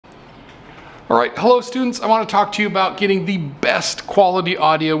All right, hello students. I want to talk to you about getting the best quality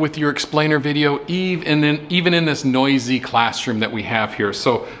audio with your explainer video, even in this noisy classroom that we have here.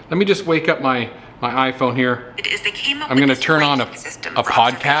 So let me just wake up my iPhone here. I'm going to turn on a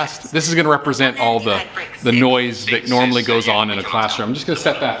podcast. This is going to represent all the noise that normally goes on in a classroom. I'm just going to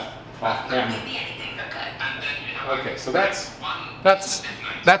set that off camera. Okay, so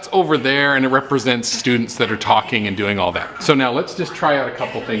that's over there, and it represents students that are talking and doing all that. So now let's just try out a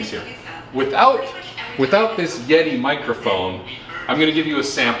couple things here. Without this Yeti microphone, I'm going to give you a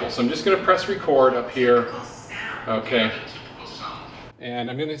sample. So I'm just going to press record up here. Okay. And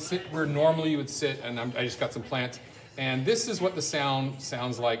I'm going to sit where normally you would sit, and I just got some plants. And this is what the sound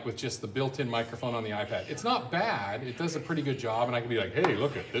sounds like with just the built-in microphone on the iPad. It's not bad. It does a pretty good job, and I can be like, hey,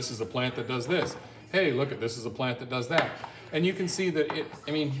 look at this is a plant that does this. Hey, look at this is a plant that does that. And you can see that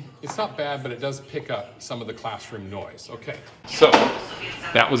it's not bad, but it does pick up some of the classroom noise. Okay, so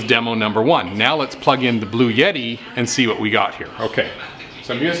that was demo number one. Now let's plug in the Blue Yeti and see what we got here. Okay,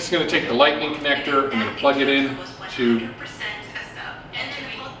 so I'm just going to take the lightning connector. I'm going to plug it in to...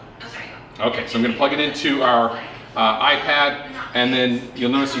 Okay, so I'm going to plug it into our iPad, and then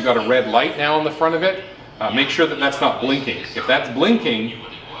you'll notice you've got a red light now on the front of it. Make sure that that's not blinking. If that's blinking,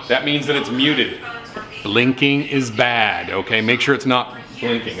 that means that it's muted. Blinking is bad, okay? Make sure it's not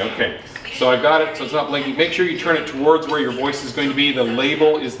blinking, okay. So I've got it, so it's not blinking. Make sure you turn it towards where your voice is going to be. The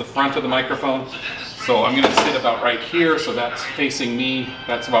label is the front of the microphone. So I'm gonna sit about right here, so that's facing me.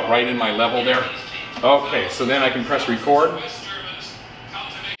 That's about right in my level there. Okay, so then I can press record.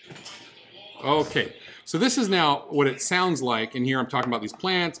 Okay, so this is now what it sounds like, and here I'm talking about these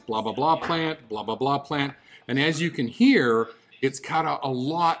plants, blah, blah, blah plant, blah, blah, blah plant. And as you can hear, it's cut out a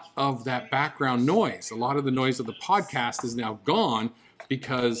lot of that background noise. A lot of the noise of the podcast is now gone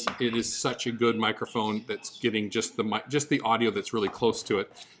because it is such a good microphone that's getting just the audio that's really close to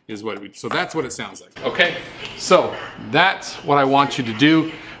it is what so that's what it sounds like. Okay, so that's what I want you to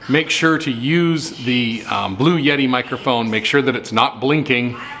do. Make sure to use the Blue Yeti microphone. Make sure that it's not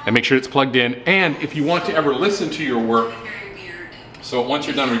blinking and make sure it's plugged in. And if you want to ever listen to your work, so once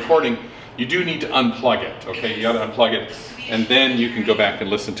you're done recording, you do need to unplug it, okay? You gotta unplug it, and then you can go back and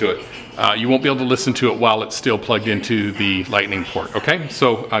listen to it. You won't be able to listen to it while it's still plugged into the lightning port, okay?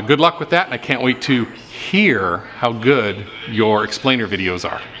 So good luck with that, and I can't wait to hear how good your explainer videos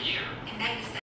are.